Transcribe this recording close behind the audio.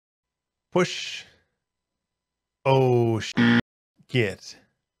Push. Oh, Git.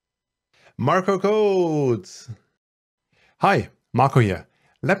 Marco codes. Hi, Marco here.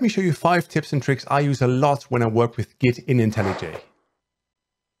 Let me show you 5 tips and tricks I use a lot when I work with Git in IntelliJ.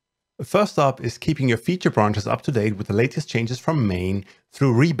 First up is keeping your feature branches up to date with the latest changes from main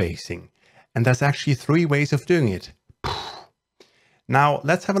through rebasing. And there's actually 3 ways of doing it. Now,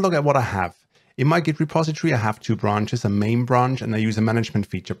 let's have a look at what I have. In my Git repository, I have 2 branches, a main branch and a user management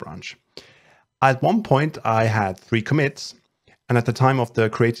feature branch. At one point, I had 3 commits. And at the time of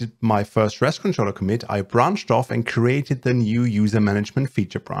created my first REST controller commit, I branched off and created the new user management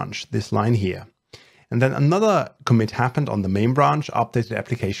feature branch, this line here. And then another commit happened on the main branch, updated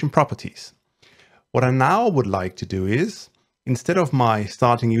application properties. What I now would like to do is, instead of my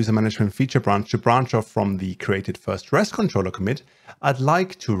starting user management feature branch to branch off from the created first REST controller commit, I'd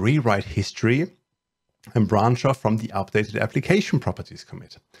like to rewrite history and branch off from the updated application properties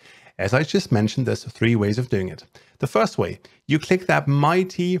commit. As I just mentioned, there's 3 ways of doing it. The first way, you click that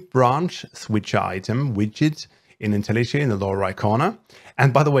mighty branch switcher item widget in IntelliJ in the lower right corner.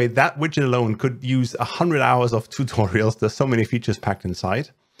 And by the way, that widget alone could use 100 hours of tutorials. There's so many features packed inside.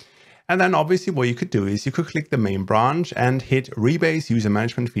 And then obviously what you could do is you could click the main branch and hit Rebase user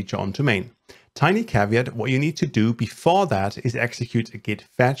management feature onto main. Tiny caveat, what you need to do before that is execute a git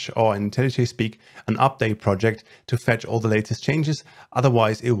fetch, or in IntelliJ speak, an update project to fetch all the latest changes.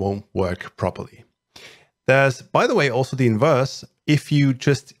 Otherwise it won't work properly. There's, by the way, also the inverse. If you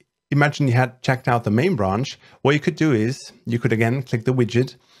just imagine you had checked out the main branch, what you could do is you could again click the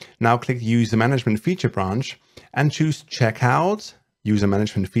widget, now click the user management feature branch and choose checkout user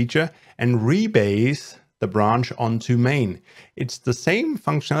management feature and rebase the branch onto main. It's the same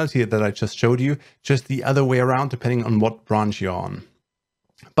functionality that I just showed you, just the other way around depending on what branch you're on.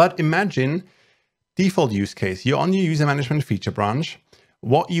 But imagine default use case, you're on your user management feature branch.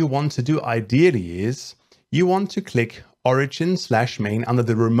 What you want to do ideally is you want to click origin/main under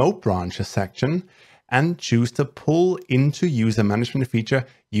the remote branches section and choose to pull into user management feature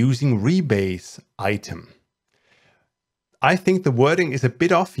using rebase item. I think the wording is a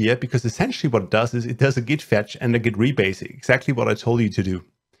bit off here because essentially what it does is it does a git fetch and a git rebase, exactly what I told you to do.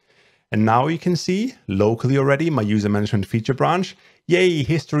 And now you can see locally already my user management feature branch. Yay,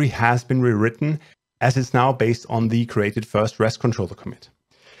 history has been rewritten as it's now based on the created first REST controller commit.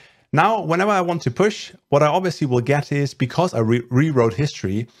 Now, whenever I want to push, what I obviously will get is, because I rewrote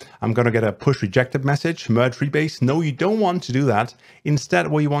history, I'm going to get a push rejected message, merge rebase. No, you don't want to do that. Instead,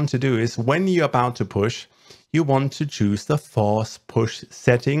 what you want to do is when you're about to push, you want to choose the force push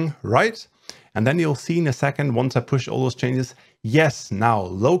setting, right? And then you'll see in a second, once I push all those changes, yes, now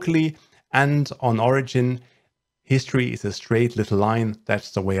locally and on origin, history is a straight little line.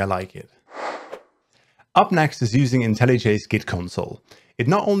 That's the way I like it. Up next is using IntelliJ's Git Console. It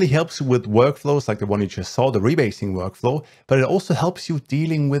not only helps you with workflows like the one you just saw, the rebasing workflow, but it also helps you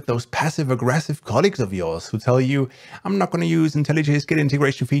dealing with those passive-aggressive colleagues of yours who tell you, I'm not going to use IntelliJ's Git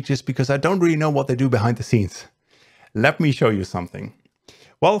integration features because I don't really know what they do behind the scenes. Let me show you something.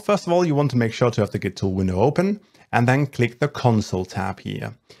 Well, first of all, you want to make sure to have the Git tool window open and then click the console tab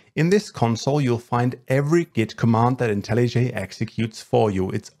here. In this console, you'll find every Git command that IntelliJ executes for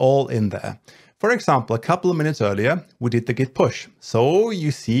you. It's all in there. For example, a couple of minutes earlier, we did the git push. So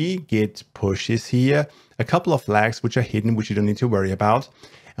you see git push is here, a couple of flags which are hidden, which you don't need to worry about.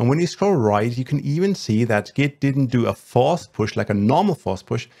 And when you scroll right, you can even see that Git didn't do a forced push like a normal forced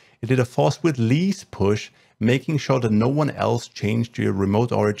push. It did a forced with least push, making sure that no one else changed to your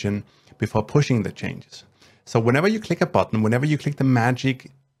remote origin before pushing the changes. So whenever you click a button, whenever you click the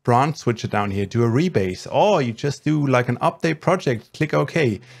magic branch switcher down here, do a rebase, or you just do like an update project, click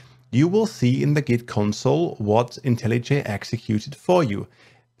OK. You will see in the Git console what IntelliJ executed for you.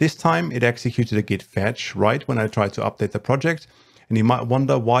 This time it executed a git fetch right when I tried to update the project. And you might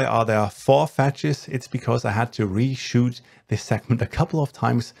wonder, why are there 4 fetches? It's because I had to reshoot this segment a couple of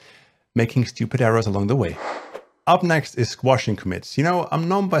times, making stupid errors along the way. Up next is squashing commits. You know, I'm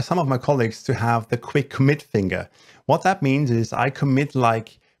known by some of my colleagues to have the quick commit finger. What that means is I commit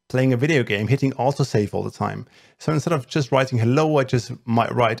like playing a video game, hitting autosave all the time. So instead of just writing hello, I just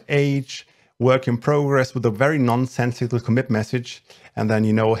might write H, work in progress with a very nonsensical commit message. And then,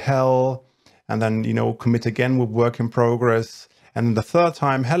 you know, hell, and then, you know, commit again with work in progress. And then the third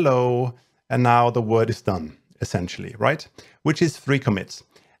time, hello. And now the word is done, essentially, right? Which is 3 commits.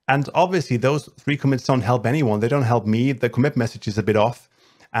 And obviously those 3 commits don't help anyone. They don't help me. The commit message is a bit off.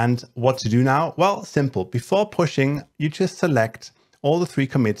 And what to do now? Well, simple. Before pushing, you just select all the 3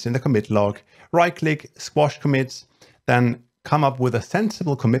 commits in the commit log, right click, squash commits, then come up with a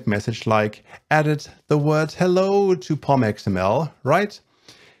sensible commit message like added the word hello to pom.xml, right?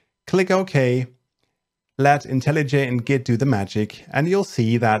 click OK, let IntelliJ and Git do the magic, and you'll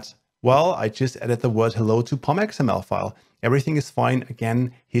see that, well, I just added the word hello to pom.xml file. Everything is fine.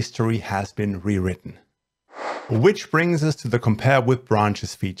 Again, history has been rewritten. Which brings us to the compare with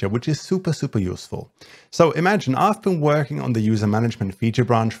branches feature, which is super, super useful. So imagine I've been working on the user management feature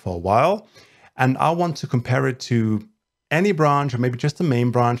branch for a while, and I want to compare it to any branch or maybe just the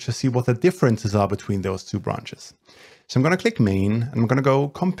main branch to see what the differences are between those two branches. So I'm going to click main and I'm going to go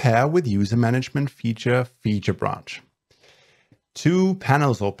compare with user management feature branch. Two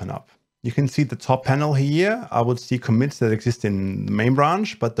panels open up. You can see the top panel here. I would see commits that exist in the main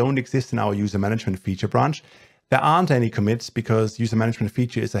branch, but don't exist in our user management feature branch. There aren't any commits because user management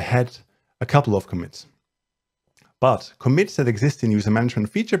feature is ahead a couple of commits. But commits that exist in user management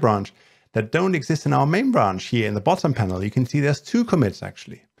feature branch that don't exist in our main branch here in the bottom panel, you can see there's two commits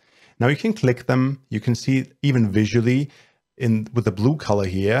actually. Now you can click them. You can see even visually with the blue color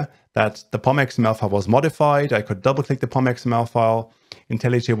here that the pom.xml file was modified. I could double click the pom.xml file.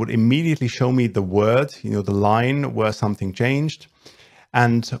 IntelliJ would immediately show me the word, the line where something changed.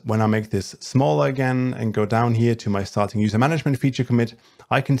 And when I make this smaller again and go down here to my starting user management feature commit,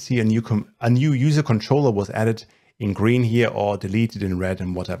 I can see a new user controller was added in green here or deleted in red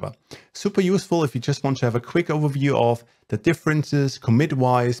and whatever. Super useful if you just want to have a quick overview of the differences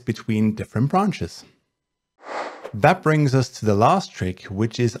commit-wise between different branches. That brings us to the last trick,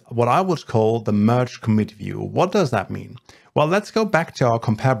 which is what I would call the merge commit view. What does that mean? Well, let's go back to our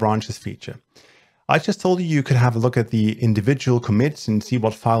compare branches feature. I just told you could have a look at the individual commits and see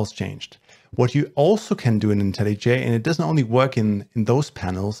what files changed. What you also can do in IntelliJ, and it doesn't only work in those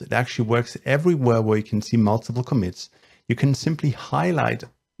panels, it actually works everywhere where you can see multiple commits. You can simply highlight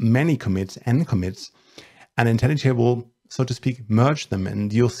many commits and commits, and IntelliJ will, so to speak, merge them,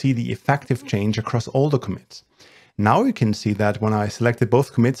 and you'll see the effective change across all the commits. Now you can see that when I selected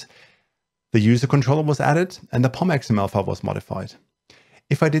both commits, the user controller was added and the pom.xml file was modified.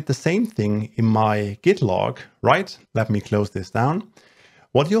 If I did the same thing in my Git log, right? Let me close this down.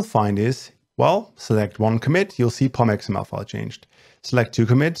 What you'll find is, well, select one commit, you'll see pom.xml file changed. Select two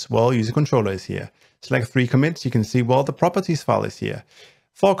commits, well, user controller is here. Select three commits, you can see, well, the properties file is here.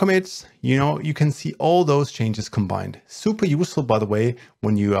 Four commits, you can see all those changes combined. Super useful, by the way,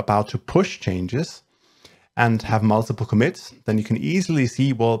 when you're about to push changes and have multiple commits, then you can easily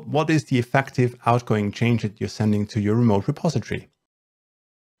see, well, what is the effective outgoing change that you're sending to your remote repository.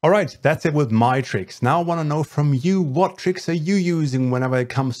 All right, that's it with my tricks. Now I want to know from you, what tricks are you using whenever it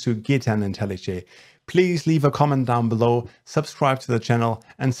comes to Git and IntelliJ? Please leave a comment down below, subscribe to the channel,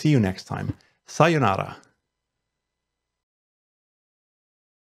 and see you next time. Sayonara.